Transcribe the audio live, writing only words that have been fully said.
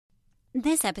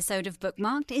This episode of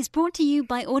Bookmarked is brought to you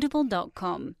by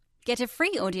Audible.com. Get a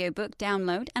free audiobook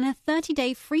download and a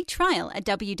 30-day free trial at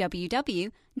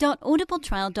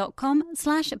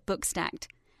www.audibletrial.com/bookstacked.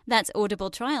 That's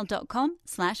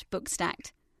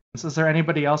audibletrial.com/bookstacked. Is there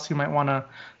anybody else who might want to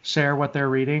share what they're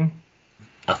reading?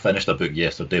 I finished a book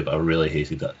yesterday, but I really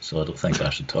hated it, so I don't think I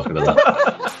should talk about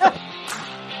that.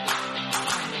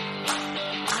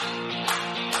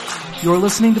 You're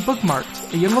listening to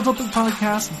Bookmarked, a young adult book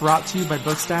podcast brought to you by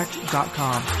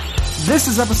Bookstacked.com. This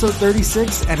is episode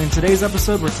 36, and in today's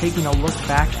episode, we're taking a look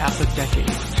back at the decade.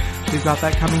 We've got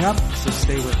that coming up, so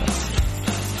stay with us.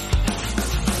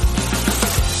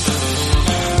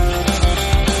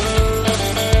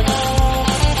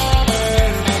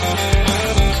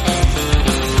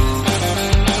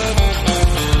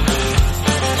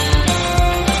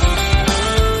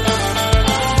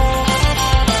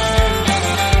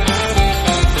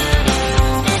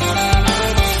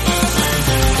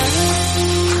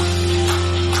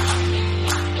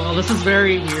 This is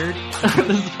very weird.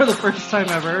 This is for the first time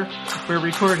ever. We're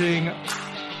recording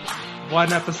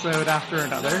one episode after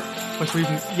another, which we've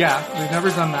never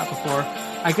done that before.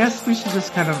 I guess we should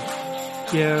just kind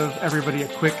of give everybody a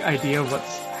quick idea of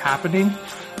what's happening.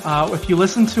 If you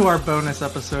listen to our bonus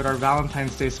episode, our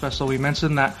Valentine's Day special, we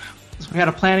mentioned that we had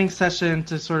a planning session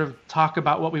to sort of talk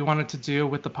about what we wanted to do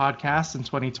with the podcast in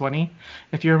 2020.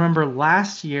 If you remember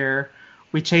last year,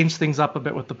 we changed things up a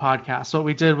bit with the podcast. So what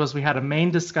we did was we had a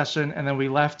main discussion and then we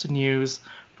left news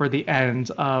for the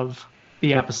end of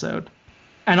the episode.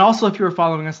 And also, if you were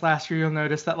following us last year, you'll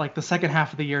notice that like the second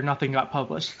half of the year, nothing got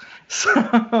published. So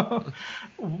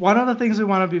one of the things we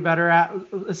want to be better at,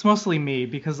 it's mostly me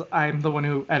because I'm the one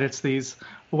who edits these.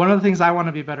 But one of the things I want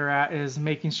to be better at is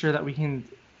making sure that we can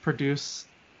produce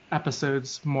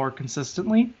episodes more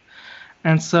consistently.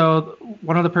 And so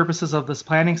one of the purposes of this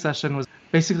planning session was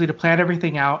basically to plan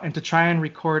everything out and to try and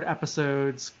record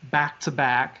episodes back to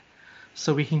back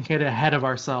so we can get ahead of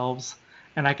ourselves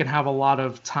and I can have a lot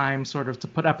of time sort of to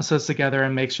put episodes together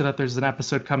and make sure that there's an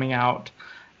episode coming out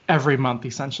every month,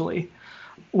 essentially.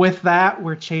 With that,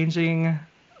 we're changing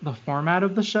the format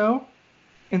of the show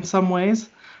in some ways.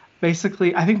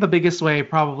 Basically, I think the biggest way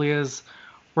probably is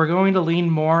we're going to lean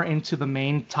more into the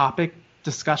main topic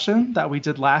discussion that we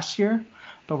did last year,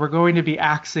 but we're going to be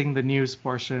axing the news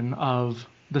portion of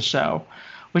the show,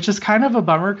 which is kind of a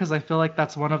bummer because I feel like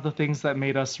that's one of the things that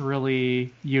made us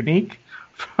really unique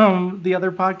from the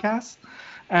other podcasts.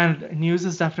 And news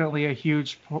is definitely a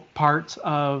huge part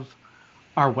of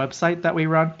our website that we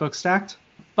run, Bookstacked.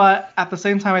 But at the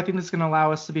same time, I think it's going to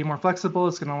allow us to be more flexible.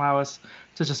 It's going to allow us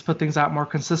to just put things out more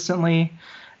consistently.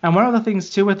 And one of the things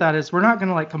too with that is we're not going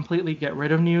to like completely get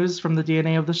rid of news from the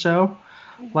DNA of the show.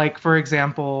 Like, for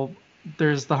example,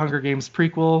 there's the Hunger Games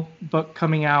prequel book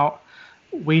coming out.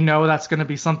 We know that's going to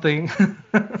be something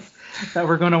that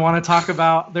we're going to want to talk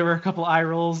about. There were a couple eye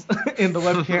rolls in the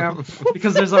webcam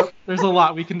because there's a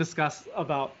lot we can discuss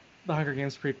about the Hunger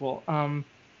Games prequel.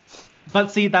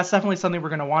 But see, that's definitely something we're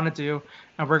going to want to do,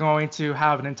 and we're going to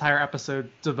have an entire episode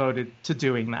devoted to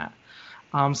doing that.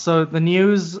 So the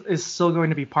news is still going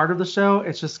to be part of the show.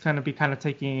 It's just going to be kind of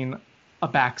taking a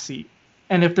back seat.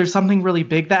 And if there's something really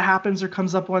big that happens or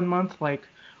comes up one month, like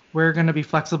we're going to be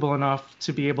flexible enough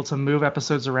to be able to move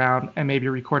episodes around and maybe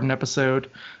record an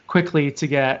episode quickly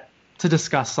to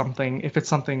discuss something if it's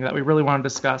something that we really want to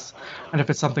discuss and if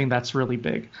it's something that's really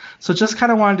big. So just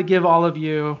kind of wanted to give all of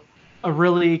you a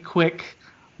really quick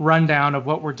rundown of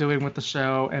what we're doing with the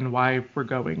show and why we're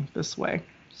going this way.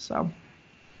 So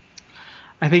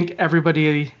I think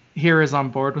everybody here is on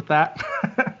board with that.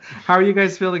 How are you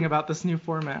guys feeling about this new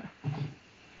format?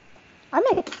 I'm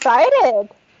excited. I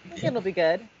think it'll be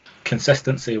good.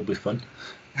 Consistency will be fun.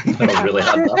 That'll really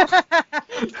help that.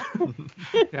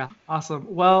 Yeah, awesome.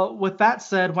 Well, with that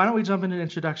said, why don't we jump into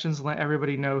introductions and let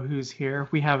everybody know who's here.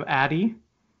 We have Addie.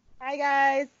 Hi,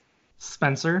 guys.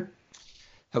 Spencer.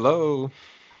 Hello.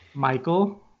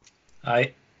 Michael.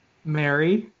 Hi.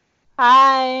 Mary.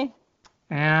 Hi.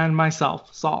 And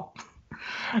myself, Saul.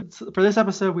 For this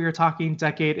episode, we are talking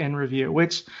Decade in Review,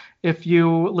 which if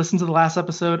you listen to the last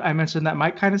episode, I mentioned that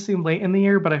might kind of seem late in the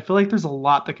year, but I feel like there's a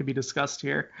lot that could be discussed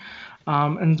here.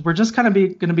 And we're just kind of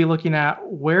going to be looking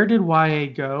at where did YA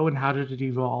go and how did it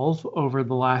evolve over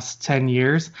the last 10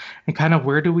 years and kind of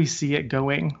where do we see it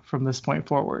going from this point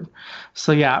forward.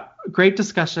 So yeah, great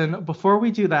discussion. Before we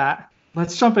do that,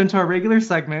 let's jump into our regular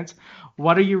segment.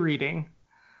 What are you reading?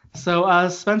 So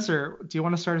Spencer, do you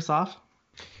want to start us off?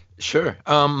 Sure.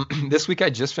 This week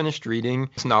I just finished reading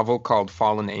this novel called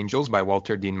Fallen Angels by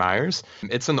Walter Dean Myers.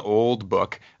 It's an old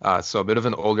book, so a bit of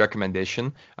an old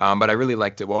recommendation, but I really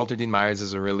liked it. Walter Dean Myers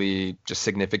is a really just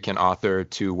significant author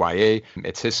to YA,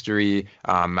 its history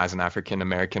as an African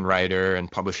American writer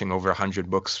and publishing over 100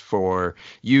 books for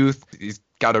youth. He's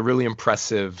got a really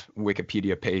impressive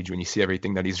Wikipedia page when you see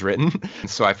everything that he's written.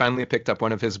 So I finally picked up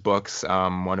one of his books,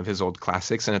 one of his old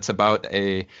classics, and it's about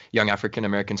a young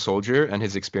African-American soldier and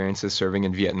his experiences serving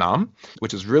in Vietnam,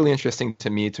 which is really interesting to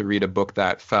me to read a book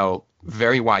that felt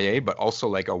very YA, but also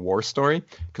like a war story,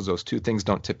 because those two things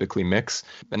don't typically mix,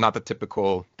 and not the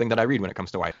typical thing that I read when it comes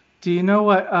to YA. Do you know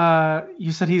what,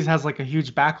 you said he has like a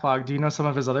huge backlog. Do you know some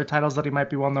of his other titles that he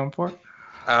might be well known for?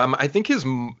 I think his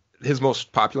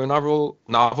most popular novel,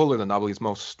 or the novel he's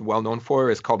most well known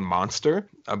for, is called Monster,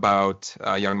 about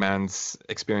a young man's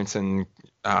experience in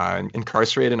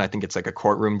incarcerated. And I think it's like a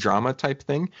courtroom drama type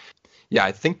thing. Yeah,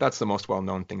 I think that's the most well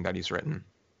known thing that he's written.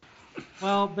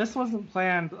 Well, this wasn't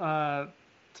planned to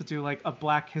do like a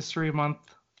Black History Month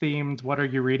themed What Are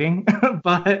You Reading?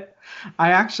 But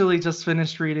I actually just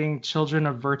finished reading Children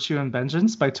of Virtue and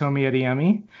Vengeance by Tomi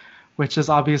Adeyemi, which is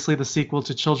obviously the sequel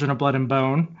to Children of Blood and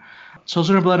Bone.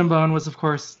 Children of Blood and Bone was, of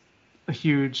course, a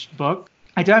huge book.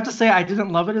 I do have to say I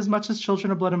didn't love it as much as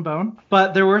Children of Blood and Bone,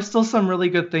 but there were still some really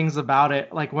good things about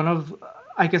it. Like one of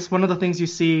the things you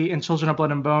see in Children of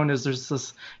Blood and Bone is there's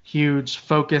this huge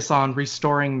focus on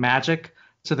restoring magic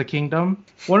to the kingdom.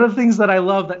 One of the things that I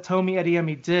love that Tomi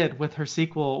Adeyemi did with her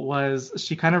sequel was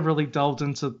she kind of really delved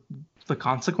into the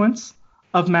consequence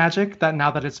of magic that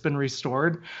now that it's been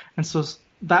restored. And so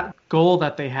that goal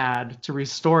that they had to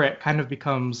restore it kind of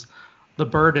becomes the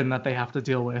burden that they have to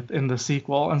deal with in the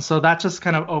sequel. And so that just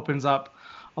kind of opens up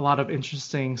a lot of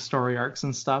interesting story arcs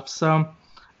and stuff. So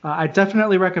I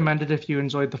definitely recommend it if you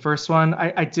enjoyed the first one.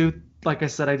 I do, like I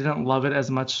said, I didn't love it as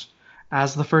much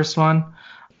as the first one,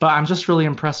 but I'm just really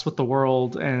impressed with the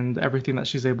world and everything that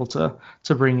she's able to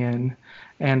bring in.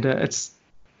 And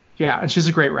and she's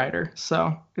a great writer.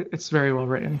 So it's very well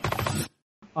written.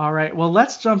 All right, well,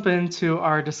 let's jump into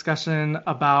our discussion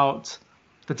about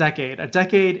the decade, a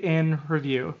decade in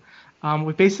review.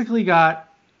 We basically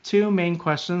got two main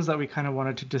questions that we kind of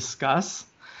wanted to discuss,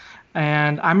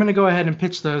 and I'm going to go ahead and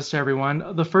pitch those to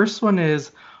everyone. The first one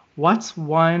is, what's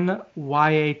one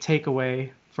YA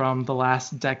takeaway from the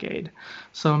last decade?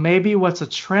 So maybe what's a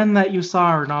trend that you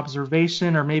saw or an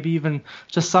observation, or maybe even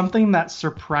just something that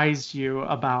surprised you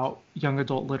about young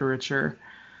adult literature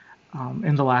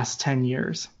in the last 10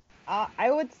 years?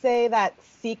 I would say that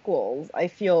sequels, I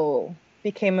feel,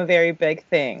 became a very big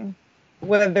thing,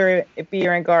 whether it be in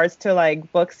regards to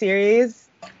like book series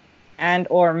and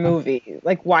or movie,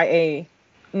 like YA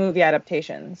movie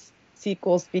adaptations.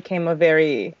 Sequels became a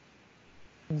very,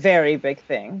 very big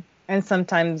thing, and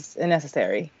sometimes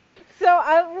necessary. So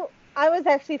I was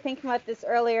actually thinking about this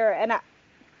earlier, and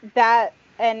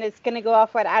it's going to go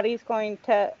off what Addie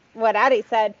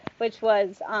said, which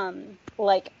was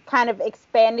like kind of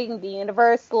expanding the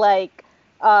universe, like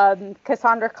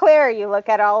Cassandra Clare. You look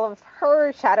at all of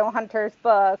her Shadowhunters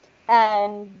books,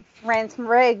 and Ransom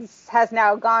Riggs has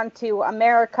now gone to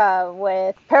America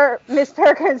with Miss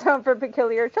Peregrine's Home for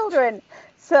Peculiar Children.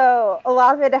 So a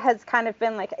lot of it has kind of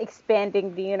been like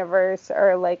expanding the universe,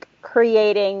 or like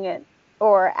creating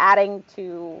or adding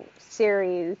to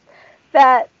series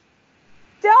that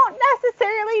don't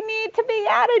necessarily need to be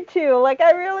added to. Like,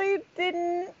 I really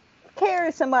didn't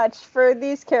care so much for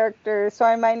these characters, so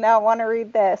I might not want to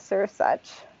read this or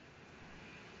such.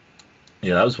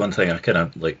 Yeah, that was one thing I kind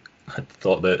of like had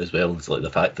thought about as well, is like the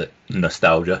fact that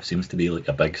nostalgia seems to be like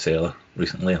a big seller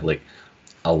recently. Like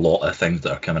a lot of things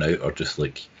that are coming out are just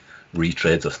like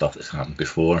retreads of stuff that's happened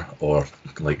before, or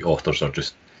like authors are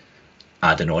just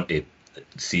adding on to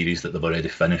series that they've already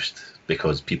finished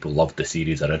because people loved the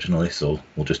series originally, so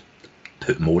we'll just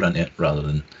put more into it rather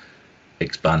than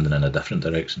expanding in a different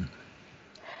direction.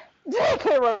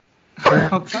 Well,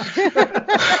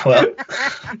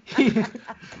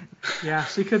 yeah,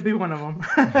 she could be one of them.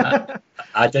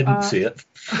 I didn't see it.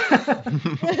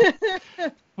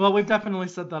 Well, we've definitely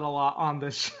said that a lot on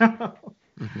this show.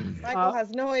 Michael has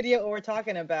no idea what we're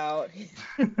talking about.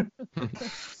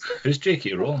 Who's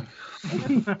J.K. Rowling?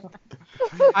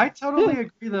 I totally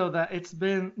agree, though, that it's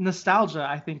been nostalgia,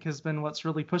 I think, has been what's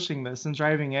really pushing this and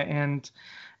driving it. And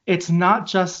it's not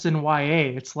just in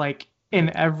YA. It's like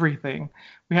in everything.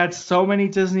 We had so many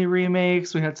Disney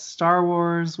remakes. We had Star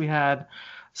Wars. We had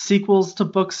sequels to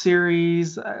book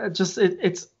series.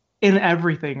 It's in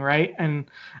everything, right? And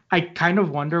I kind of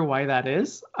wonder why that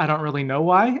is. I don't really know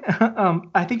why.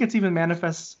 I think it's even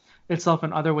manifests itself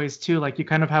in other ways too. Like you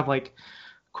kind of have like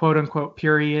quote unquote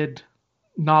period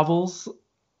novels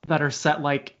that are set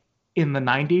like in the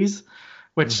 90s,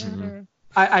 which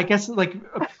I guess like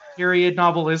a period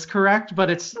novel is correct, but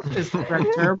is the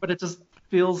correct term, but it just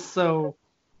feels so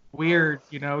weird,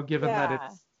 given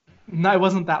that it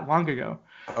wasn't that long ago.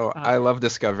 Oh, I love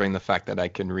discovering the fact that I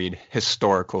can read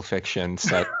historical fiction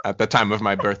set at the time of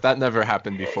my birth. That never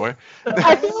happened before.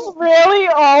 I feel really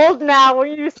old now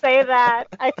when you say that.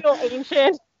 I feel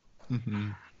ancient.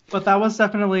 But that was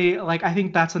definitely, like, I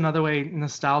think that's another way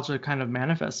nostalgia kind of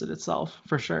manifested itself,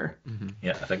 for sure.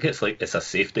 Yeah, I think it's like it's a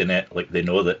safety net. Like, they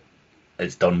know that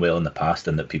it's done well in the past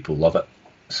and that people love it.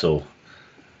 So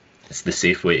it's the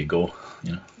safe way to go,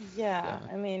 Yeah,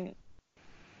 I mean,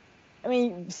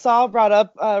 Saul brought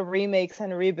up remakes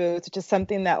and reboots, which is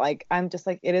something that, like, I'm just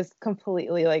like, it is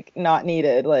completely, like, not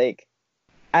needed, like,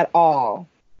 at all.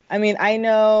 I mean, I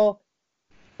know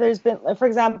there's been, for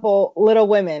example, Little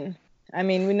Women. I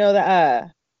mean, we know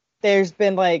that there's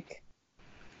been, like,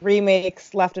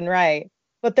 remakes left and right.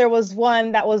 But there was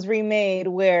one that was remade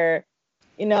where,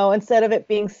 instead of it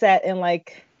being set in,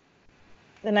 like,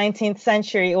 the 19th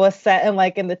century, it was set in,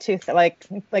 like, in the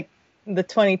the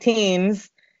 20-teens.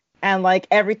 And, like,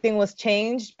 everything was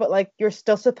changed, but, like, you're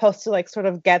still supposed to, like, sort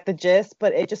of get the gist,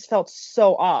 but it just felt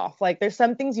so off. Like, there's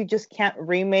some things you just can't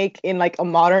remake in, like, a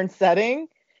modern setting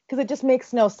because it just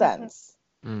makes no sense.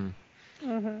 Some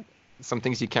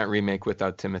things you can't remake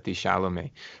without Timothée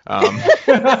Chalamet.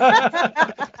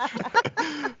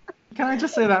 Can I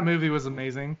just say that movie was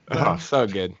amazing? Oh, so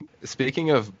good. Speaking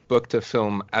of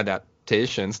book-to-film adaptations,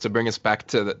 to bring us back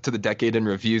to the decade in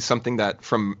review, something that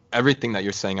from everything that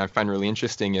you're saying I find really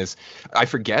interesting is I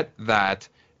forget that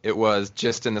it was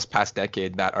just in this past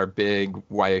decade that our big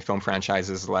YA film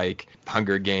franchises like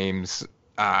Hunger Games,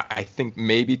 I think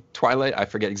maybe Twilight, I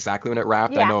forget exactly when it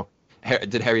wrapped. Yeah. I know,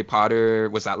 did Harry Potter,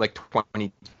 was that like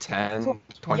 2010,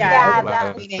 2011? Yeah,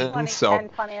 that was 2010, So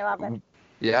 2011.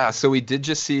 yeah, so we did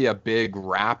just see a big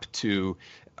wrap to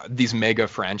these mega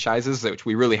franchises, which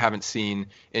we really haven't seen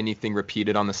anything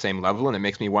repeated on the same level. And it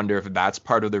makes me wonder if that's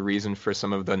part of the reason for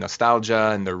some of the nostalgia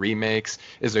and the remakes,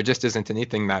 is there just isn't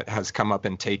anything that has come up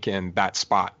and taken that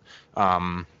spot.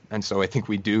 And so I think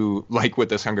we do, like with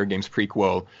this Hunger Games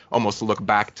prequel, almost look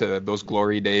back to those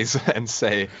glory days and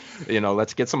say,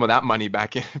 let's get some of that money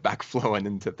back flowing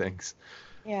into things.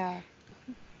 Yeah.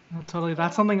 Totally.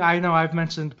 That's something I know I've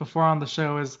mentioned before on the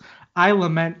show is I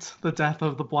lament the death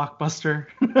of the Blockbuster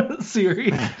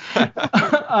series.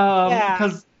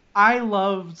 Because I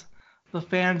loved the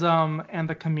fandom and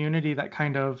the community that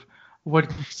kind of would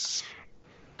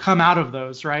come out of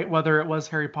those, right? Whether it was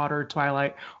Harry Potter,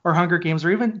 Twilight, or Hunger Games,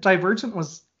 or even Divergent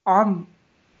was on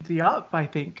the up, I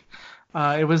think.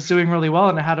 It was doing really well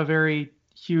and it had a very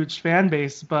huge fan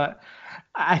base, but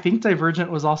I think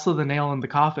Divergent was also the nail in the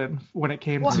coffin when it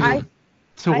came to YA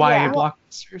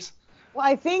blockbusters. Well,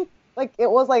 I think like it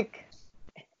was like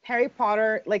Harry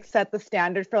Potter like set the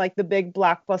standard for like the big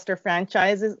blockbuster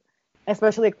franchises,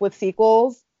 especially like with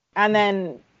sequels. And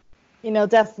then,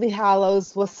 Deathly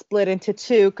Hallows was split into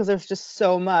two because there's just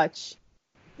so much.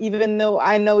 Even though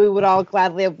I know we would all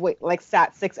gladly have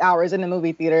sat 6 hours in a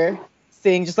movie theater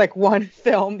seeing just like one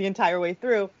film the entire way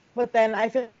through. But then I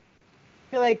feel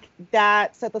like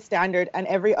that set the standard, and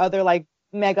every other like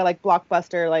mega like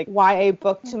blockbuster like YA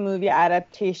book to movie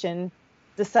adaptation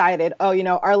decided,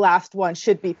 our last one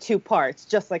should be 2 parts,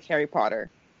 just like Harry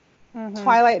Potter.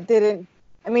 Twilight didn't.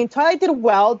 I mean, Twilight did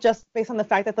well just based on the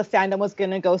fact that the fandom was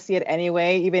gonna go see it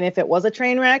anyway, even if it was a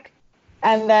train wreck.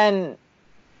 And then,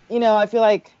 I feel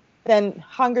like then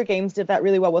Hunger Games did that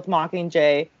really well with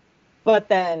Mockingjay, but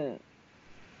then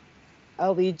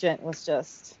Allegiant was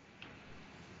just.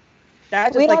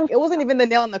 That just it wasn't even the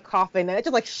nail in the coffin, and it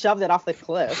just like shoved it off the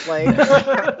cliff. Like we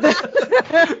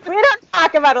don't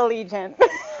talk about Allegiant.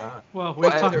 Well, we've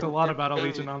talked a lot about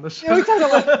Allegiant on the show. Yeah, we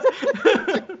talked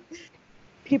about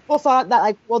people thought that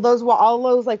like, well, all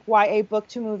those like YA book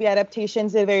to movie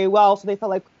adaptations did very well, so they felt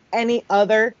like any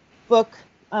other book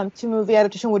to movie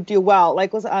adaptation would do well.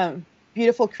 Like was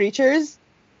Beautiful Creatures,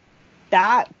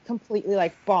 that completely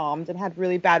like bombed and had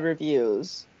really bad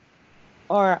reviews.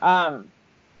 Or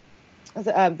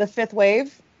The Fifth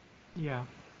Wave. Yeah.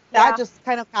 That just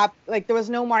kind of like there was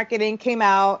no marketing, came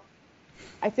out.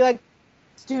 I feel like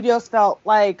studios felt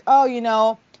like,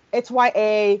 it's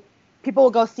YA, people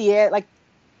will go see it, like,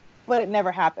 but it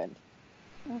never happened.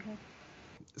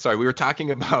 Sorry, we were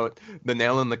talking about the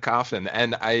nail in the coffin,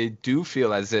 and I do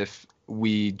feel as if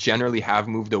we generally have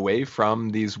moved away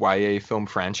from these YA film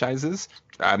franchises.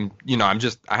 I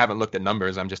haven't looked at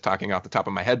numbers, I'm just talking off the top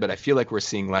of my head, but I feel like we're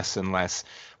seeing less and less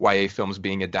YA films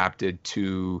being adapted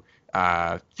to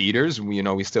theaters. We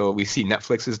see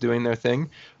Netflix is doing their thing.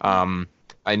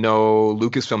 I know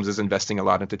Lucasfilms is investing a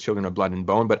lot into Children of Blood and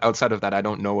Bone, but outside of that, I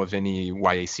don't know of any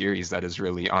YA series that is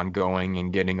really ongoing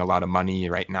and getting a lot of money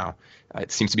right now.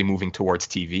 It seems to be moving towards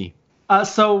TV.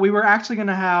 So we were actually going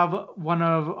to have one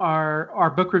of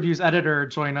our book reviews editor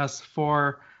join us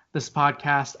for this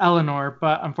podcast, Eleanor,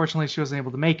 but unfortunately she wasn't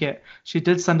able to make it. She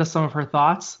did send us some of her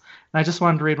thoughts, and I just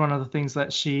wanted to read one of the things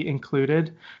that she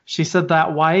included. She said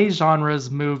that YA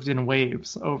genres moved in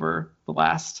waves over the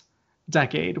last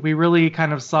decade. We really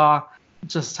kind of saw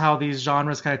just how these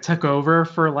genres kind of took over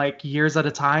for like years at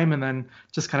a time and then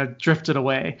just kind of drifted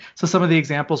away. So some of the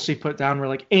examples she put down were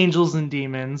like Angels and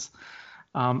Demons,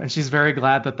 and she's very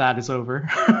glad that is over.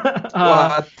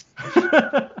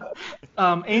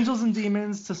 Angels and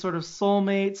Demons to sort of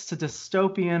Soulmates to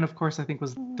Dystopian, of course, I think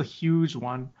was the huge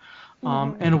one,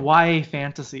 and YA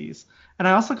fantasies. And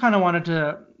I also kind of wanted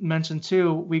to mention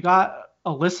too, we got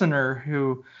a listener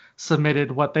who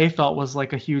submitted what they felt was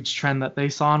like a huge trend that they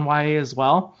saw in YA as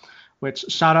well, which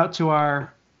shout out to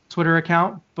our Twitter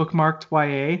account, Bookmarked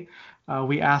YA.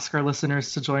 We ask our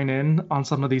listeners to join in on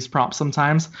some of these prompts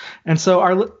sometimes. And so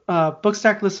our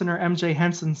Bookstack listener, MJ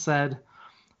Henson, said,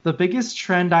 "The biggest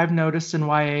trend I've noticed in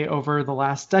YA over the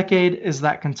last decade is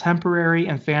that contemporary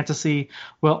and fantasy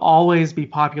will always be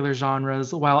popular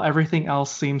genres, while everything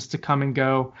else seems to come and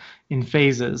go in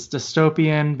phases: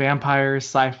 dystopian, vampires,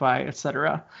 sci-fi,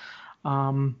 etc."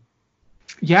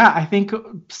 I think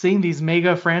seeing these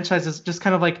mega franchises just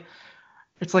kind of like,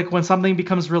 it's like when something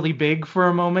becomes really big for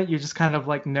a moment, you just kind of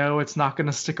like know it's not going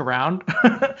to stick around.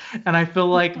 And I feel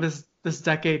like this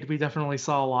decade we definitely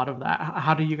saw a lot of that.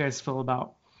 How do you guys feel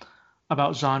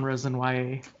about genres in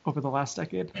YA over the last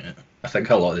decade? Yeah. I think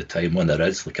a lot of the time when there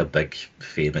is like a big,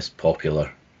 famous,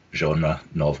 popular genre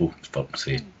novel, for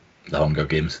say The Hunger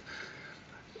Games,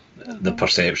 the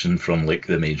perception from like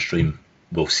the mainstream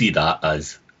will see that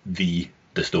as the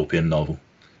dystopian novel.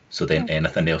 So then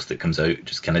anything else that comes out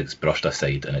just kind of gets brushed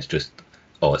aside, and it's just,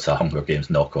 oh, it's a Hunger Games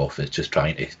knockoff. It's just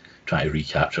trying to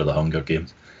recapture the Hunger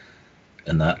Games,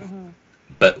 and that.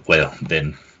 But well,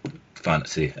 then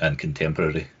fantasy and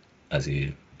contemporary, as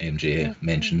MJ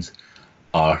mentions,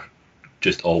 are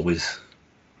just always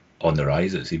on the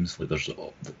rise. It seems like there's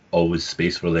always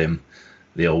space for them.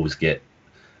 They always get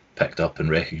picked up and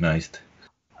recognized.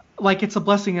 Like it's a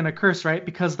blessing and a curse, right?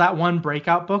 Because that one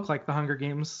breakout book, like The Hunger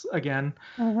Games again,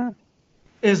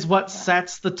 is what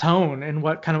sets the tone and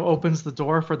what kind of opens the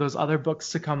door for those other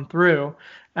books to come through.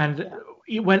 And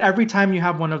when every time you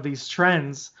have one of these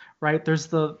trends, right, there's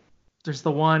the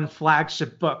one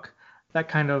flagship book that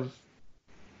kind of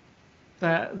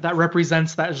that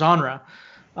represents that genre.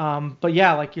 But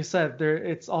yeah, like you said,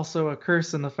 it's also a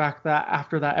curse in the fact that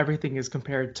after that, everything is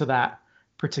compared to that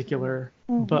particular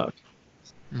book.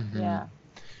 Yeah.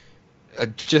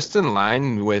 Just in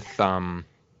line with, I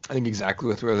think exactly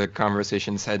with where the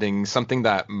conversation's heading, something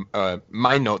that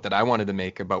my note that I wanted to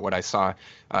make about what I saw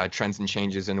trends and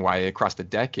changes in YA across the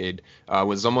decade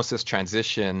was almost this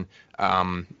transition.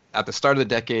 At the start of the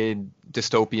decade,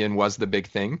 dystopian was the big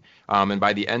thing, and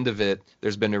by the end of it,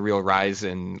 there's been a real rise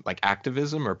in like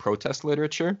activism or protest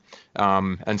literature.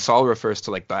 And Saul refers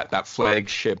to like that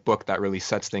flagship book that really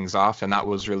sets things off, and that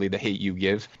was really The Hate U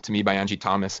Give, to me, by Angie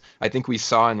Thomas. I think we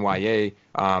saw in YA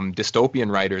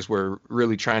dystopian writers were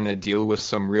really trying to deal with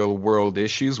some real world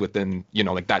issues within,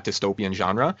 like that dystopian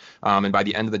genre. And by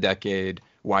the end of the decade,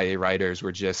 YA writers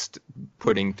were just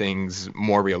putting things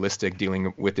more realistic,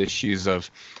 dealing with issues of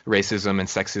racism and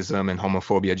sexism and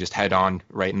homophobia just head on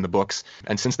right in the books.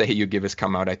 And since The Hate U Give has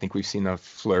come out, I think we've seen a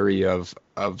flurry of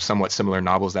somewhat similar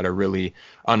novels that are really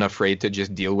unafraid to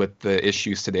just deal with the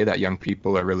issues today that young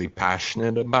people are really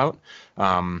passionate about.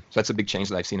 So that's a big change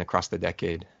that I've seen across the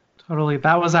decade. Totally.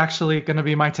 That was actually going to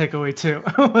be my takeaway too.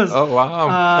 Oh,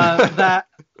 wow. That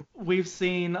we've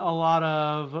seen a lot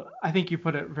of, I think you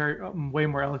put it way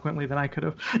more eloquently than I could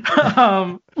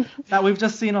have, that we've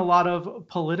just seen a lot of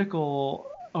political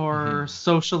or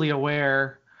socially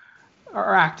aware or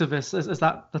activists. Is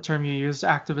that the term you used?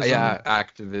 Activism? Yeah,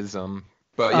 activism.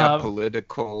 But yeah,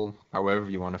 political, however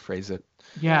you want to phrase it.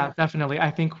 Yeah, definitely.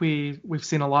 I think we've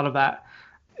seen a lot of that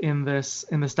in this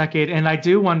decade. And I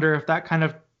do wonder if that kind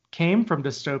of came from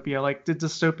dystopia. Like, did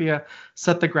dystopia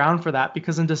set the ground for that?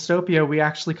 Because in dystopia, we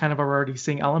actually kind of are already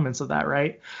seeing elements of that,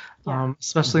 right? Yeah.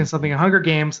 Especially in something in Hunger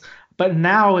Games. But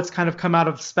now it's kind of come out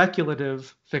of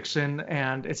speculative fiction,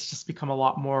 and it's just become a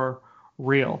lot more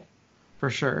real, for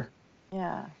sure.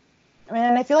 Yeah. I mean,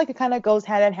 and I feel like it kind of goes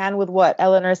hand in hand with what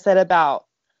Eleanor said about,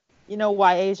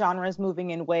 YA genres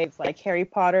moving in waves, like Harry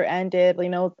Potter ended,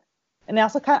 and it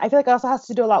also I feel like it also has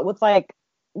to do a lot with like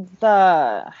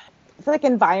the feel like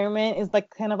environment is like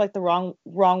kind of like the wrong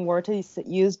word to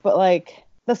use, but like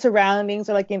the surroundings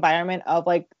or like the environment of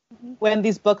like when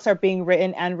these books are being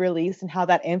written and released and how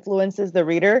that influences the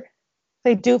reader.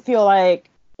 They do feel like,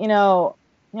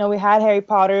 we had Harry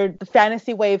Potter, the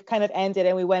fantasy wave kind of ended,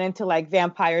 and we went into like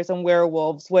vampires and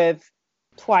werewolves with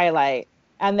Twilight.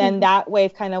 And then that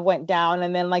wave kind of went down,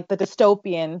 and then like the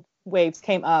dystopian waves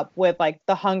came up with like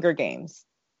the Hunger Games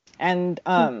and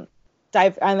the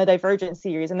Divergent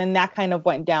series, and then that kind of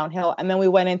went downhill. And then we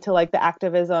went into like the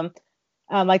activism,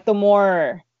 like the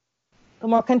more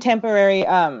contemporary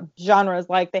genres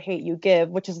like The Hate U Give,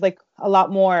 which is like a lot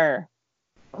more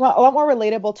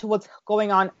relatable to what's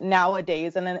going on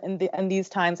nowadays, and then in these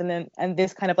times, and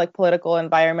this kind of like political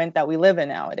environment that we live in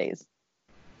nowadays.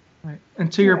 Right.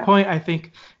 And to your point, I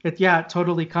think it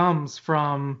totally comes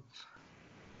from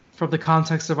the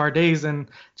context of our days, and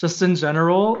just in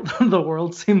general, the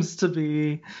world seems to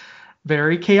be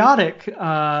very chaotic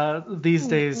these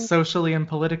days, socially and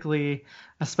politically,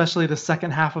 especially the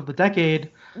second half of the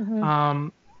decade.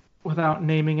 Without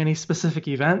naming any specific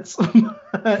events. And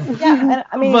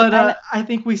I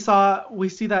think we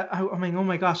see that. I mean, oh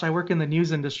my gosh, I work in the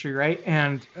news industry, right?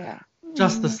 And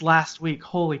just this last week,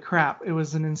 holy crap, it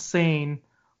was an insane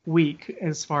week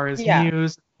as far as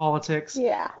news, politics.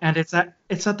 And it's at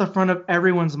the front of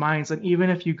everyone's minds. And even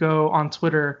if you go on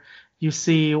Twitter, you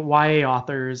see YA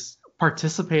authors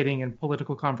participating in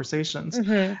political conversations.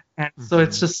 And so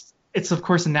it's of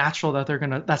course natural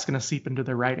that that's gonna seep into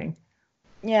their writing.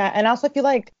 Yeah, and also I feel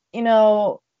like,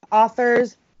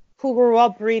 authors who grew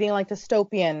up reading like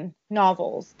dystopian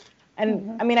novels.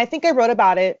 And I mean, I think I wrote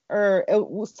about it, or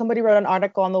somebody wrote an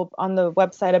article on the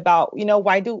website about,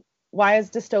 why are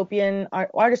dystopian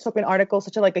articles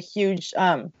such a huge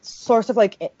source of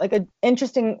like an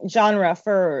interesting genre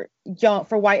for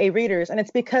YA readers. And it's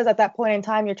because at that point in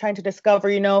time you're trying to discover,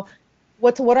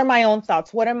 what are my own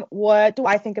thoughts? What do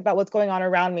I think about what's going on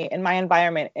around me, in my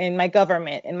environment, in my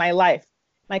government, in my life,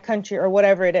 my country, or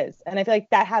whatever it is. And I feel like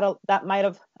that might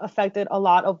have affected a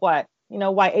lot of what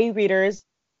YA readers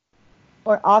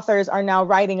or authors are now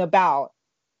writing about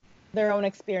their own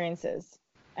experiences,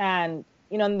 and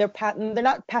they're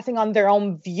not passing on their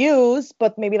own views,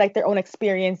 but maybe like their own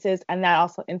experiences, and that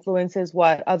also influences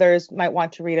what others might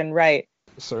want to read and write.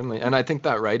 Certainly, and I think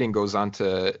that writing goes on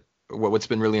to what's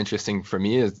been really interesting for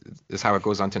me is how it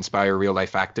goes on to inspire real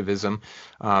life activism,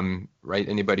 right?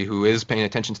 Anybody who is paying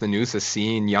attention to the news has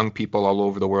seen young people all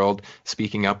over the world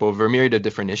speaking up over a myriad of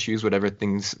different issues, whatever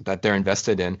things that they're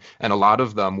invested in. And a lot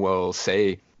of them will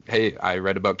say, hey, I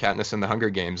read about Katniss and the Hunger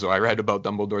Games, or I read about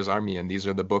Dumbledore's Army, and these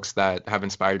are the books that have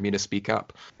inspired me to speak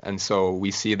up. And so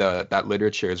we see that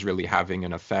literature is really having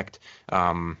an effect,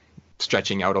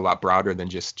 stretching out a lot broader than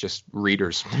just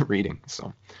readers reading.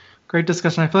 So. Great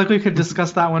discussion. I feel like we could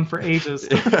discuss that one for ages.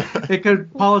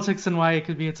 Politics and why it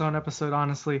could be its own episode,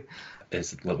 honestly.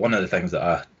 It's one of the things that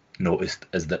I noticed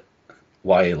is that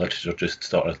YA literature just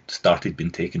started being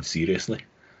taken seriously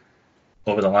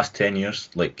over the last 10 years.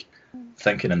 Like,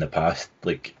 thinking in the past,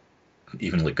 like,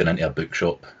 even like going into a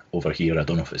bookshop over here, I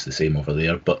don't know if it's the same over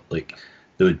there, but like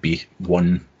there would be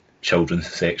one children's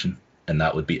section, and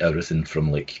that would be everything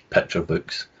from like picture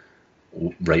books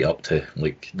right up to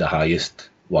like the highest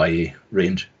YA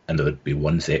range, and there would be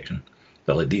one section.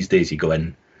 But like these days you go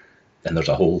in and there's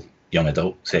a whole young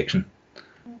adult section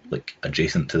like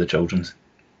adjacent to the children's.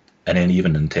 And then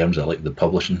even in terms of like the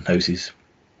publishing houses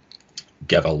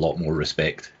give a lot more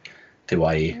respect to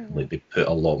YA. Like they put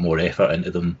a lot more effort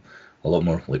into them, a lot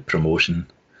more like promotion,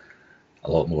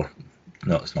 a lot more,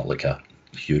 no, it's not like a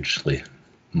hugely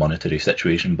monetary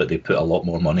situation, but they put a lot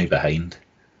more money behind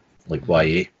like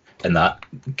YA, and that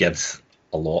gives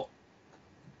a lot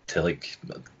to, like,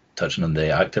 touching on the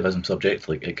activism subject,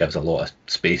 like it gives a lot of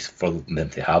space for them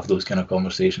to have those kind of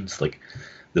conversations. Like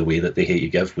the way that The Hate U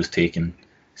Give was taken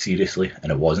seriously,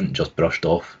 and it wasn't just brushed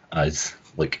off as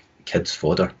like kids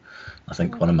fodder. I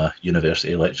think one of my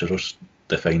university lecturers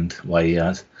defined YA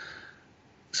as.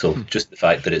 So just the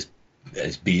fact that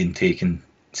it's being taken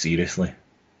seriously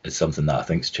is something that I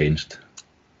think's changed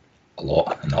a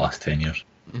lot in the last 10 years.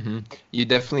 Mm-hmm. You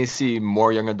definitely see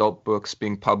more young adult books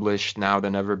being published now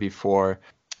than ever before.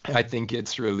 I think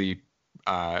it's really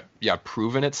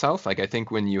proven itself. Like I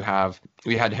think when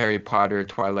we had Harry Potter,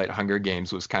 Twilight, Hunger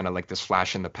Games was kind of like this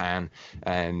flash in the pan,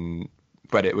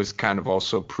 but it was kind of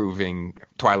also proving,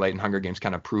 Twilight and Hunger Games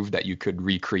kind of proved that you could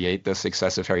recreate the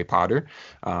success of Harry Potter,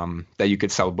 that you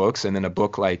could sell books. And then a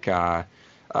book like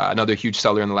another huge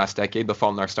seller in the last decade, The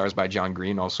Fault in Our Stars by John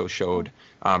Green, also showed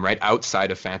right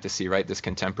outside of fantasy, right, this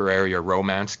contemporary or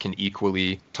romance can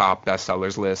equally top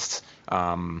bestsellers lists.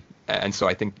 And so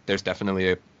I think there's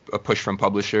definitely a push from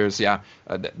publishers, that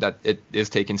it is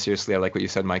taken seriously. I like what you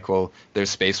said, Michael. There's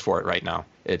space for it right now.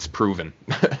 It's proven.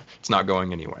 It's not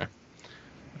going anywhere.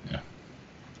 I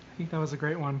think that was a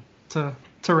great one to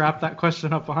wrap that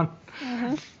question up on.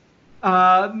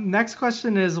 Next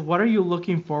question is, what are you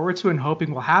looking forward to and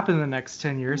hoping will happen in the next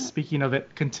 10 years? Speaking of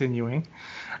it continuing.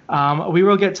 We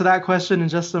will get to that question in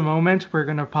just a moment. We're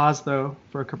going to pause, though,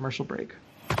 for a commercial break.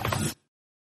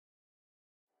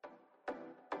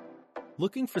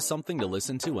 Looking for something to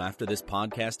listen to after this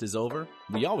podcast is over?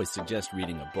 We always suggest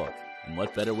reading a book. And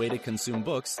what better way to consume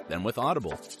books than with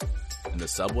Audible? In the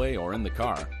subway or in the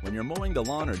car, when you're mowing the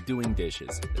lawn or doing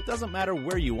dishes, it doesn't matter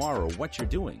where you are or what you're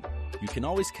doing. You can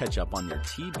always catch up on your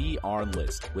TBR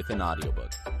list with an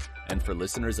audiobook. And for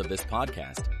listeners of this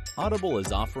podcast, Audible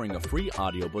is offering a free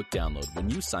audiobook download when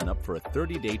you sign up for a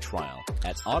 30-day trial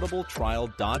at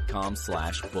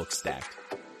audibletrial.com/bookstacked.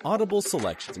 Audible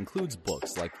Selections includes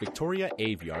books like Victoria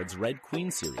Aveyard's Red Queen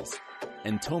series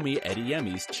and Tomi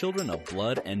Adeyemi's Children of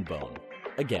Blood and Bone.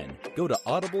 Again, go to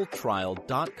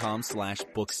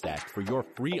audibletrial.com/bookstacked for your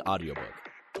free audiobook.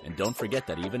 And don't forget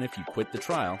that even if you quit the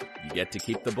trial, you get to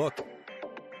keep the book.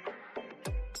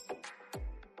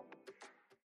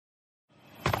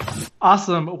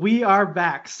 Awesome. We are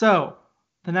back. So,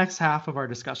 the next half of our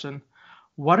discussion.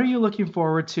 What are you looking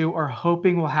forward to or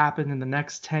hoping will happen in the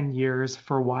next 10 years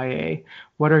for YA?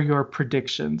 What are your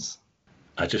predictions?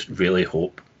 I just really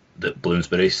hope that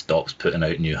Bloomsbury stops putting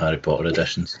out new Harry Potter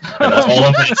editions. And that's all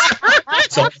I'm going to say.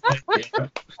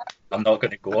 I'm not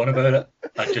going to go on about it.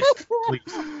 I just, please,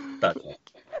 that's it.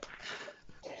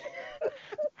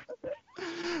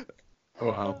 Oh,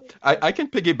 wow. I can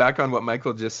piggyback on what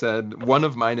Michael just said. One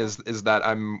of mine is that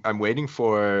I'm waiting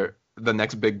for the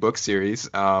next big book series.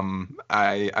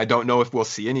 I don't know if we'll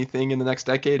see anything in the next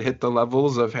decade hit the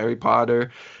levels of Harry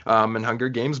Potter and Hunger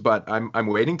Games, but I'm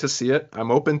waiting to see it.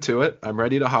 I'm open to it. I'm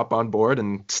ready to hop on board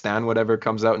and stand whatever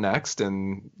comes out next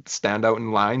and stand out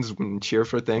in lines and cheer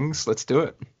for things. Let's do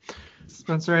it.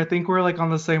 Spencer, I think we're like on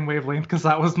the same wavelength because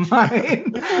that was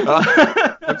mine.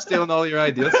 I'm stealing all your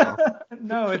ideas now.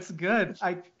 No, it's good.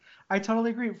 I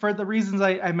totally agree. For the reasons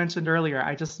I mentioned earlier,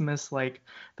 I just miss like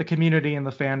the community and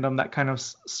the fandom that kind of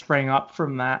sprang up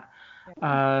from that.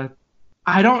 I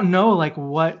don't know like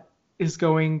what is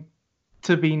going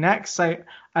to be next. I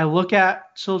look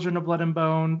at Children of Blood and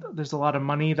Bone. There's a lot of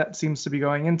money that seems to be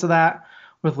going into that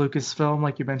with Lucasfilm,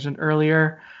 like you mentioned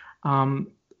earlier.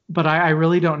 But I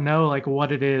really don't know like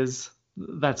what it is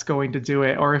that's going to do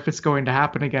it or if it's going to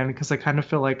happen again, because I kind of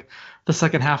feel like the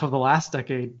second half of the last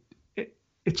decade,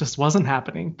 it just wasn't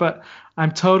happening. But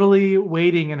I'm totally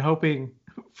waiting and hoping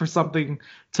for something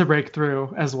to break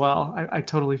through as well. I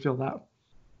totally feel that.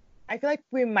 I feel like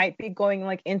we might be going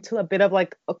like into a bit of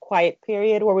like a quiet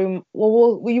period where we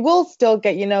will still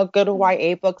get, good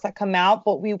YA books that come out,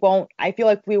 but I feel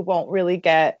like we won't really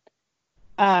get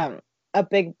a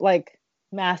big like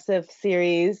massive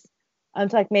series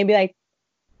until like maybe like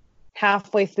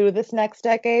halfway through this next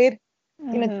decade.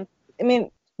 I mean,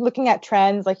 looking at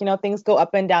trends, like, things go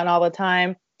up and down all the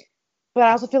time. But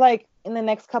I also feel like in the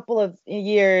next couple of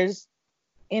years,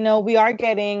 we are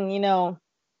getting,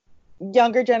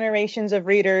 younger generations of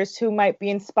readers who might be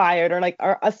inspired or like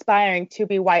are aspiring to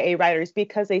be YA writers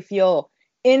because they feel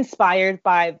inspired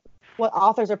by what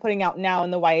authors are putting out now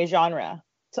in the YA genre.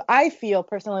 So I feel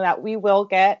personally that we will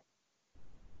get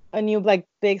a new like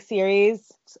big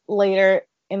series later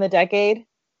in the decade.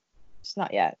 Just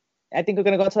not yet. I think we're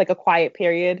going to go to like a quiet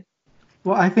period.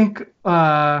 Well, I think,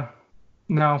 no,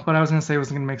 what I was going to say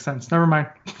wasn't going to make sense. Never mind.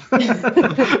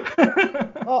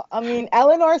 Well, I mean,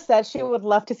 Eleanor said she would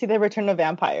love to see the return of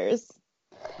vampires.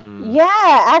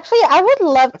 Yeah, actually, I would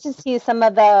love to see some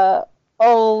of the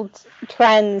old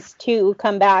trends to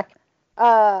come back.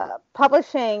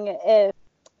 Publishing,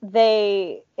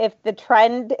 if the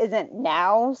trend isn't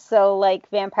now, so like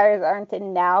vampires aren't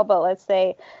in now, but let's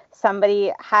say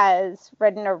somebody has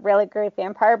written a really great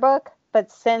vampire book,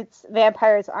 but since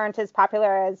vampires aren't as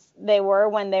popular as they were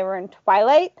when they were in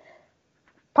Twilight,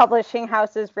 publishing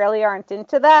houses really aren't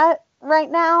into that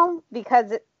right now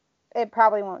because it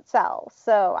probably won't sell.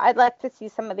 So I'd like to see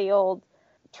some of the old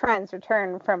trends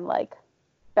return from like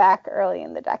back early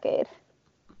in the decade.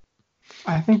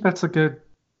 I think that's a good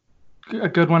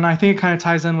one. I think it kind of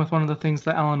ties in with one of the things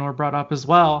that Eleanor brought up as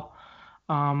well.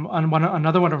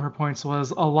 Another one of her points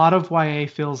was a lot of YA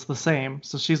feels the same.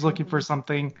 So she's looking for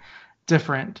something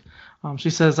different.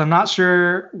 She says, I'm not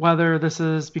sure whether this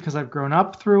is because I've grown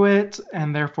up through it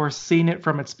and therefore seen it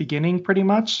from its beginning pretty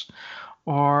much,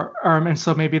 and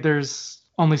so maybe there's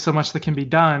only so much that can be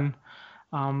done.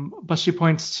 But she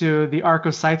points to the Arc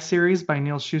of Scythe series by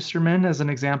Neil Shusterman as an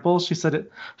example. She said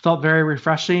it felt very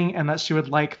refreshing and that she would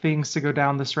like things to go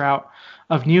down this route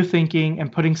of new thinking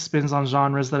and putting spins on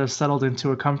genres that have settled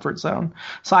into a comfort zone.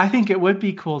 So I think it would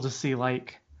be cool to see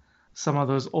like some of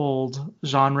those old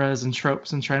genres and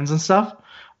tropes and trends and stuff.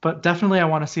 But definitely I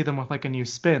want to see them with like a new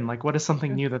spin. Like what is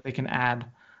something new that they can add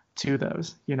to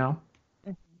those, you know?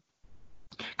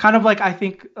 Kind of like I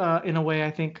think in a way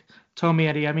I think Tomi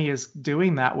Adeyemi is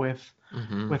doing that with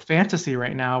fantasy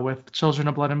right now with Children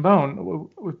of Blood and Bone.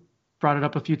 We've brought it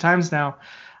up a few times now.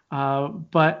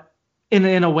 But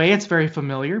in a way it's very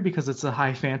familiar because it's a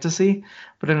high fantasy,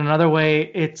 but in another way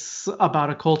it's about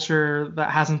a culture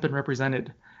that hasn't been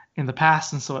represented in the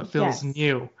past, and so it feels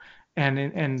new. And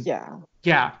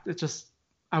it just,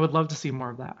 I would love to see more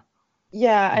of that.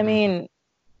 Yeah, I mean,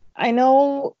 I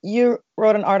know you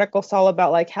wrote an article, Saul,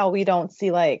 about like how we don't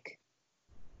see like,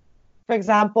 for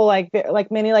example,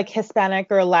 like many like Hispanic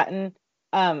or Latin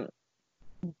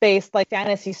based like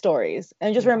fantasy stories,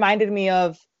 and it just reminded me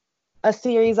of a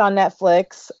series on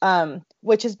Netflix,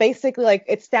 which is basically like,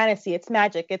 it's fantasy, it's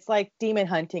magic, it's like demon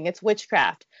hunting, it's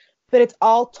witchcraft, but it's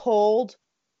all told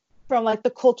from like the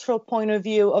cultural point of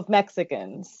view of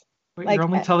Mexicans. Wait, like, you're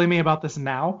only telling me about this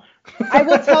now? I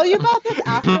will tell you about this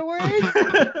afterwards.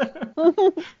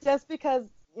 Just because,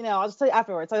 you know, I'll just tell you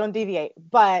afterwards so I don't deviate.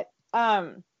 But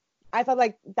I thought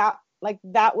like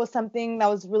that was something that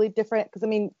was really different, because I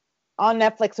mean, on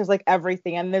Netflix there's like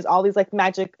everything, and there's all these like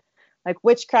magic, like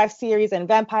witchcraft series and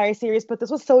vampire series, but this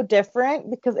was so different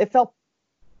because it felt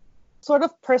sort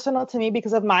of personal to me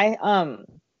because of my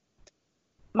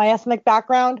my ethnic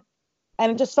background,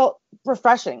 and it just felt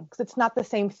refreshing because it's not the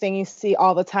same thing you see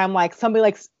all the time, like somebody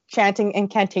like chanting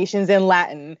incantations in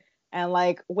Latin and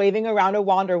like waving around a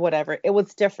wand or whatever. It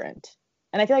was different,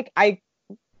 and I feel like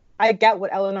I get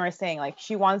what Eleanor is saying. Like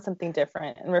she wants something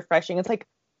different and refreshing. It's like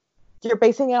you're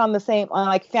basing it on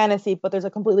like fantasy, but there's a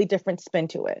completely different spin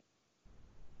to it.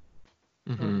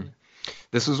 Mm-hmm.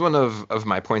 This was one of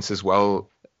my points as well.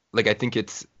 Like I think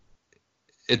it's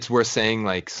worth saying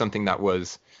like something that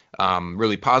was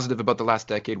really positive about the last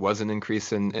decade was an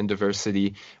increase in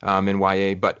diversity in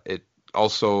YA, but it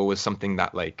also was something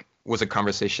that like was a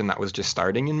conversation that was just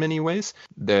starting in many ways.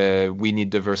 The We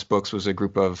Need Diverse Books was a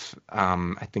group of,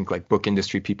 I think, like book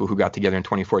industry people who got together in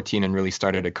 2014 and really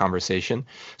started a conversation.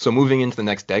 So moving into the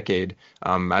next decade,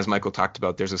 as Michael talked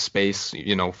about, there's a space,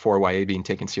 you know, for YA being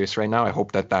taken serious right now. I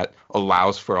hope that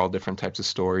allows for all different types of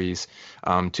stories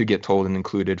to get told and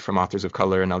included from authors of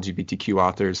color and LGBTQ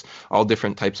authors, all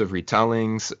different types of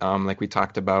retellings, like we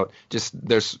talked about. Just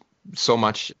there's so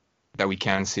much that we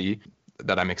can see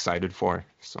that I'm excited for.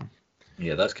 So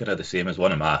yeah, that's kind of the same as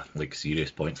one of my like serious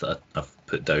points that I've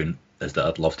put down, is that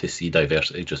I'd love to see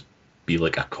diversity just be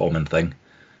like a common thing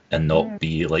and not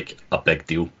be like a big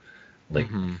deal. Like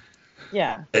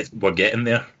yeah, we're getting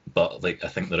there, but like I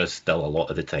think there is still a lot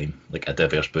of the time like a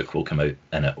diverse book will come out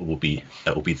and it will be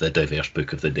the diverse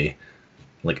book of the day.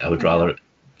 Like I would rather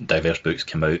diverse books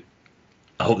come out.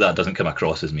 I hope that doesn't come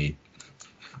across as me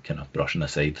kind of brushing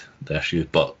aside the issue,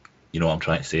 but you know what I'm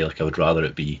trying to say? Like, I would rather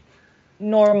it be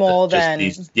normal than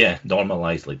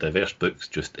normalized. Like, diverse books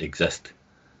just exist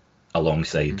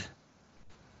alongside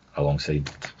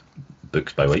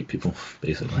books by white people,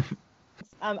 basically.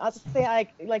 I'll just say,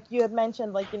 like you had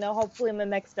mentioned, like, you know, hopefully in the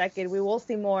next decade we will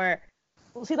see more.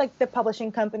 We'll see like the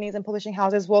publishing companies and publishing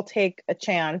houses will take a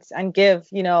chance and give,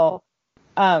 you know,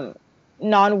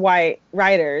 non-white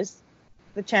writers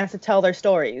the chance to tell their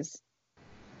stories.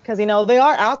 Because, you know, they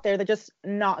are out there. They're just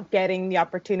not getting the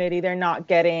opportunity. They're not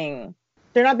being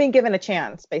given a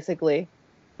chance, basically.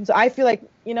 So I feel like,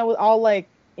 you know, with all like,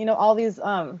 you know, all these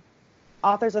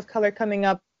authors of color coming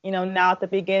up, you know, now at the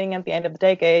beginning, at the end of the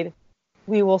decade,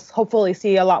 we will hopefully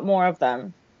see a lot more of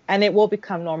them. And it will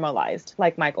become normalized,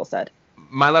 like Michael said.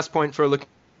 My last point for looking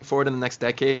forward in the next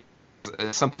decade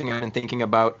is something I've been thinking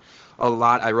about a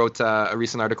lot. I wrote a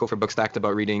recent article for Bookstacked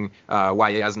about reading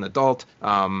YA as an adult.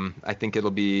 I think it'll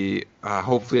be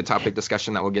hopefully a topic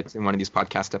discussion that we'll get in one of these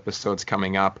podcast episodes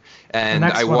coming up. And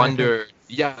I wonder,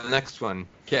 the next one.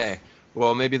 Okay.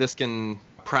 Well, maybe this can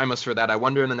prime us for that. I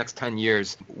wonder in the next 10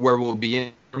 years where we'll be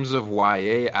in terms of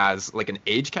YA as like an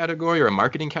age category or a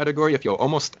marketing category. If you'll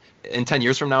almost, in 10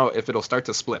 years from now, if it'll start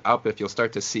to split up, if you'll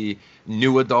start to see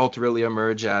new adult really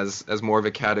emerge as more of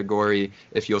a category,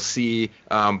 if you'll see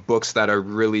books that are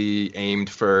really aimed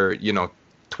for, you know,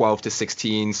 12 to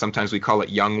 16, sometimes we call it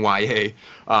young YA,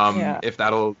 if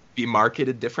that'll be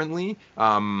marketed differently.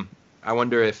 I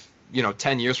wonder if, you know,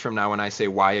 10 years from now when I say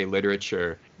YA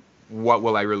literature, what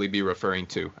will I really be referring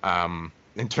to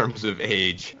in terms of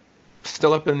age?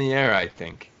 Still up in the air, I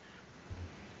think.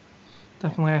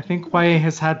 Definitely. I think YA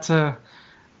has had to.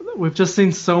 We've just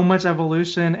seen so much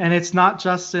evolution, and it's not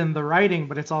just in the writing,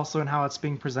 but it's also in how it's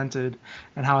being presented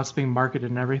and how it's being marketed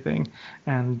and everything.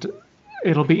 And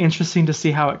it'll be interesting to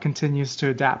see how it continues to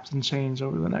adapt and change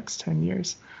over the next 10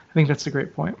 years. I think that's a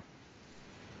great point.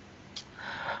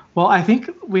 Well, I think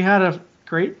we had a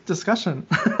great discussion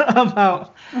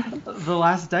about the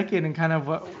last decade and kind of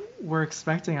what we're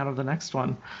expecting out of the next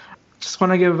one. Just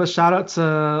want to give a shout out to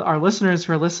our listeners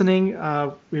who are listening.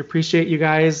 We appreciate you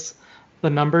guys. The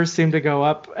numbers seem to go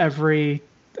up every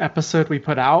episode we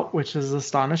put out, which is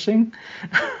astonishing.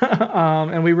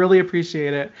 And we really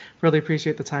appreciate it. Really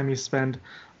appreciate the time you spend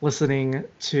listening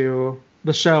to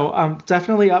the show. I'm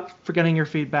definitely up for getting your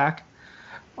feedback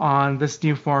on this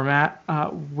new format.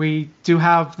 We do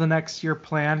have the next year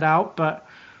planned out, but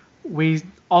we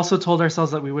also told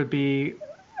ourselves that we would be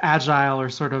agile or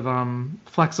sort of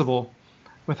flexible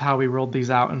with how we rolled these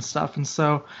out and stuff. And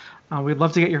so we'd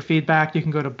love to get your feedback. You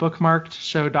can go to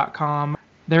bookmarkedshow.com.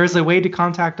 There is a way to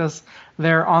contact us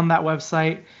there on that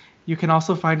website. You can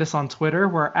also find us on Twitter.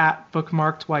 We're at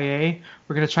bookmarkedyA.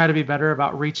 We're going to try to be better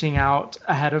about reaching out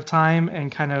ahead of time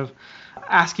and kind of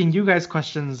asking you guys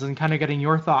questions and kind of getting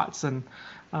your thoughts. And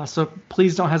so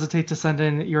please don't hesitate to send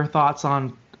in your thoughts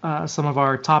on some of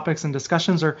our topics and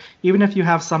discussions, or even if you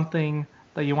have something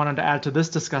that you wanted to add to this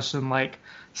discussion, like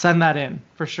send that in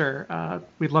for sure.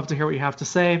 We'd love to hear what you have to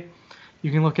say.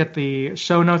 You can look at the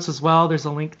show notes as well. There's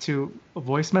a link to a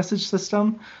voice message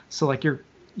system. So like you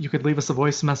could leave us a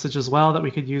voice message as well that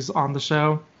we could use on the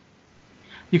show.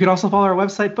 You can also follow our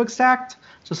website, Bookstacked.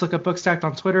 Just look at Bookstacked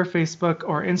on Twitter, Facebook,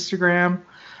 or Instagram.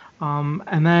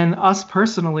 And then us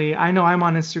personally, I know I'm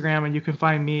on Instagram, and you can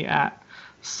find me at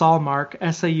Saulmark,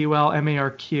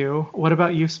 SAULMARQ. What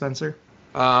about you, Spencer?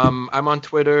 I'm on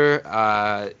Twitter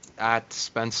at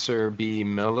Spencer B.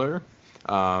 Miller.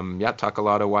 Talk a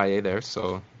lot of YA there,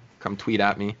 so come tweet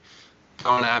at me.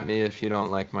 Don't at me if you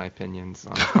don't like my opinions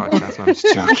on the podcast. I'm just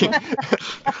joking.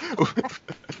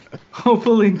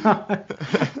 Hopefully not.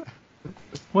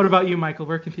 What about you, Michael?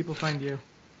 Where can people find you?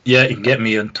 Yeah, you can get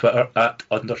me on Twitter at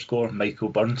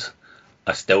 _Michael Burns.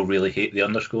 I still really hate the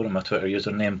underscore in my Twitter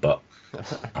username, but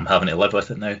I'm having to live with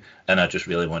it now, and I just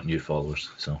really want new followers.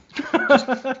 So just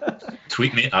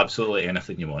tweet me absolutely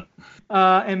anything you want.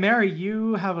 And Mary,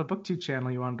 you have a BookTube channel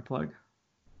you wanted to plug.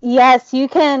 Yes, you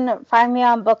can find me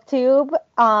on BookTube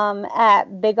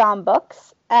at Big On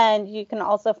Books, and you can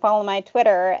also follow my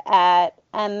Twitter at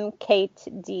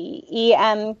MKatede,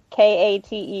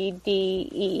 EMKATEDE.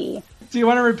 Do you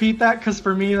want to repeat that? Because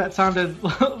for me, that sounded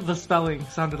the spelling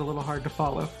sounded a little hard to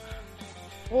follow.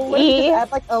 Well, let me just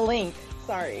add like a link.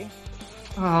 Sorry.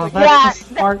 Oh, that's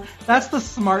the smart. That's the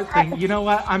smart thing. You know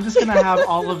what? I'm just gonna have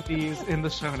all of these in the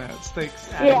show notes.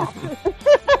 Thanks, Abby. Yeah.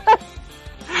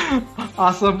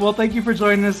 Awesome. Well, thank you for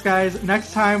joining us, guys.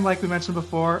 Next time, like we mentioned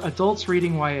before, adults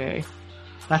reading YA.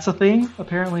 That's a thing?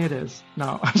 Apparently it is.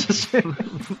 No, I'm just kidding.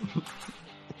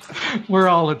 We're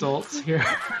all adults here.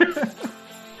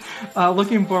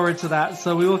 Looking forward to that.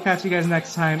 So we will catch you guys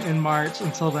next time in March.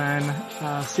 Until then,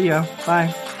 see ya.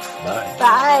 Bye. Bye.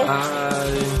 Bye.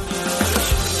 Bye.